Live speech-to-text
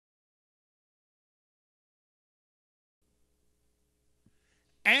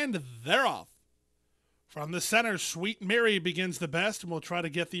And they're off. From the center, Sweet Mary begins the best and will try to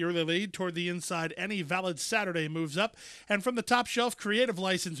get the early lead. Toward the inside, Any Valid Saturday moves up. And from the top shelf, Creative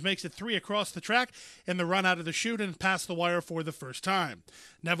License makes it 3 across the track in the run out of the chute and past the wire for the first time.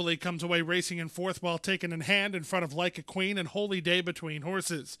 Neville comes away racing in fourth while taken in hand in front of Like a Queen and Holy Day between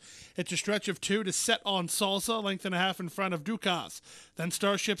horses. It's a stretch of 2 to Set on Salsa, length and a half in front of Dukas. Then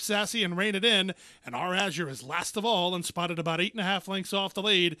Starship Sassy and Rein It In, and Our Azure is last of all and spotted about 8.5 lengths off the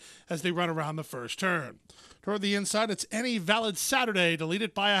lead as they run around the first turn. Toward the inside, it's Any Valid Saturday to lead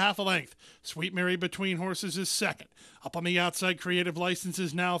it by a half a length. Sweet Mary between horses is second. Up on the outside, Creative License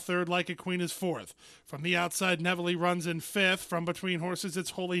is now third. Like a Queen is fourth. From the outside, Neville runs in fifth. From between horses,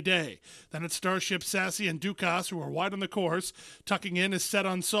 it's Holy Day. Then it's Starship Sassy and Dukas, who are wide on the course. Tucking in is Set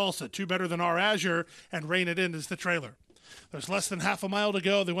on Salsa, 2 better than Our Azure, and Rein It In is the trailer. There's less than half a mile to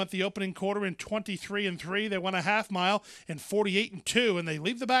go. They went the opening quarter in 23-3. They went a half mile in 48-2, and they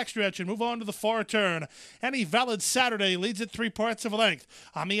leave the backstretch and move on to the far turn. Any Valid Saturday leads it 3 parts of a length.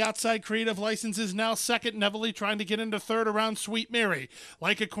 On the outside, Creative License is now second. Neville trying to get into third around Sweet Mary.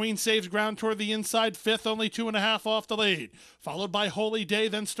 Like a Queen saves ground toward the inside, fifth, only 2.5 off the lead. Followed by Holy Day,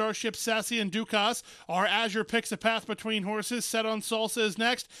 then Starship Sassy and Dukas. Our Azure picks a path between horses. Set on Salsa is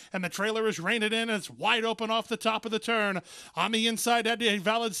next, and the trailer is Rein It In. It's wide open off the top of the turn. On the inside, Any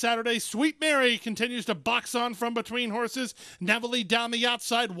Valid Saturday, Sweet Mary continues to box on from between horses. Neville down the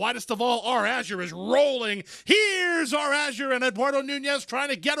outside, widest of all. Our Azure is rolling. Here's Our Azure, and Eduardo Nunez trying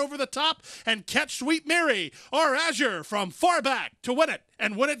to get over the top and catch Sweet Mary. Our Azure from far back to win it,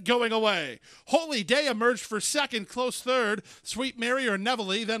 and win it going away. Holy Day emerged for second, close third. Sweet Mary or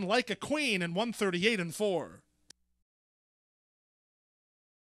Neville, then Like a Queen in 138-4.